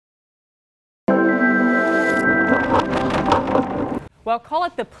Well, call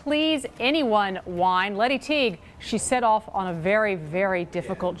it the Please Anyone wine. Lettie Teague, she set off on a very, very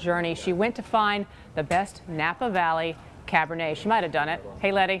difficult journey. She went to find the best Napa Valley Cabernet. She might have done it.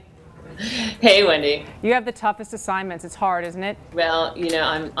 Hey, Lettie. Hey, Wendy. You have the toughest assignments. It's hard, isn't it? Well, you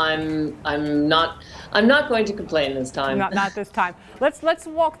know, I'm not going to complain this time. Not this time. Let's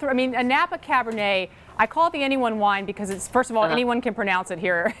walk through. I mean, a Napa Cabernet. I call it the anyone wine because it's, first of all, anyone can pronounce it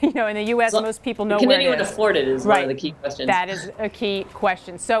here. You know, in the U.S., most people know where it is. Can anyone afford it is one of the key questions. That is a key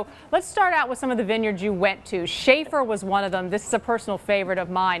question. So let's start out with some of the vineyards you went to. Schaefer was one of them. This is a personal favorite of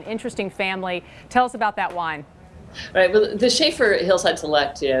mine. Interesting family. Tell us about that wine. Right. Well, the Schaefer Hillside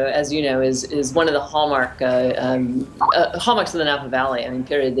Select, as you know, is one of the hallmarks of the Napa Valley. I mean,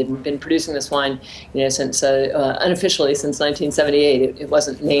 period. They've been producing this wine, since unofficially since 1978. It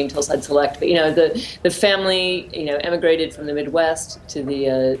wasn't named Hillside Select, but the family, emigrated from the Midwest to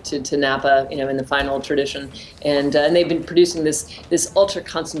the to Napa, in the final tradition, and they've been producing this ultra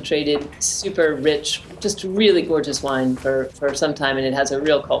concentrated, super rich, just really gorgeous wine for some time, and it has a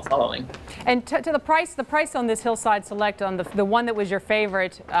real cult following. And to the price on this Hillside Select, on the one that was your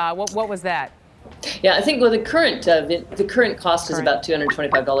favorite, what was that? Yeah, I think the current cost is about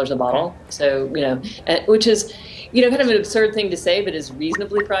 $225 a bottle. So which is kind of an absurd thing to say, but is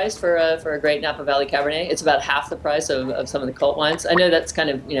reasonably priced for a great Napa Valley Cabernet. It's about half the price of some of the cult wines. I know that's kind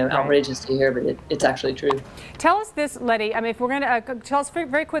of outrageous to hear, but it's actually true. Tell us this, Lettie. I mean, if we're going to tell us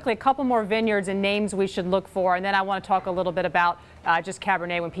very quickly a couple more vineyards and names we should look for, and then I want to talk a little bit about just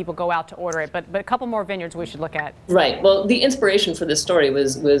Cabernet when people go out to order it. But a couple more vineyards we should look at. Right. Well, the inspiration for this story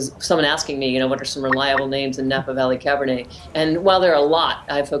was someone asking me, what are some reliable names in Napa Valley Cabernet? And while there are a lot,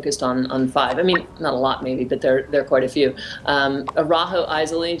 I focused on 5. I mean, not a lot maybe, but there are quite a few. Arajo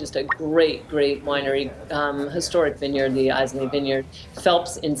Islay, just a great winery, historic vineyard, the Islay Vineyard.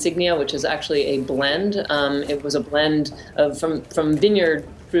 Phelps Insignia, which is actually a blend. It was a blend from vineyard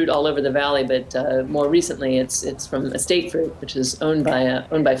fruit all over the valley, but more recently it's from estate fruit, which is owned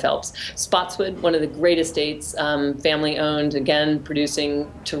by Phelps. Spotswood, one of the great estates, family owned, again producing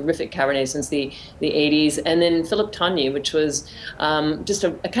terrific Cabernet since the 80s. And then Philippe Togny, which was just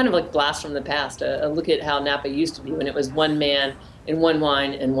a kind of like blast from the past, a look at how Napa used to be when it was one man in one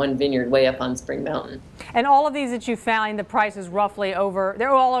wine and one vineyard way up on Spring Mountain. And all of these that you found, the price is roughly they're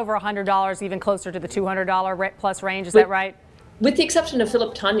all over $100, even closer to the $200 plus range, is that right? With the exception of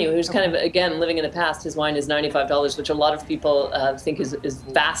Philippe Togny, who's kind of, again, living in the past. His wine is $95, which a lot of people think is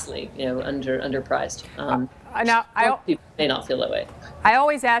vastly, underpriced. Now, people may not feel that way. I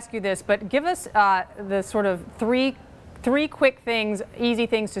always ask you this, but give us the sort of three quick things, easy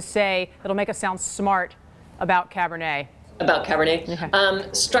things to say that'll make us sound smart about Cabernet. About Cabernet,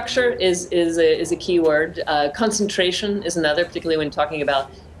 okay. Structure is a key word. Concentration is another, particularly when talking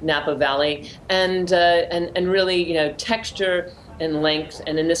about Napa Valley, and really, texture and length,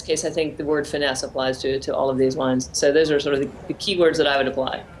 and in this case, I think the word finesse applies to all of these wines. So those are sort of the key words that I would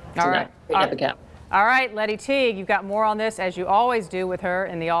apply to Napa Cab. All right, Lettie Teague, you've got more on this, as you always do with her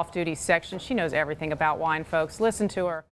in the off-duty section. She knows everything about wine, folks. Listen to her.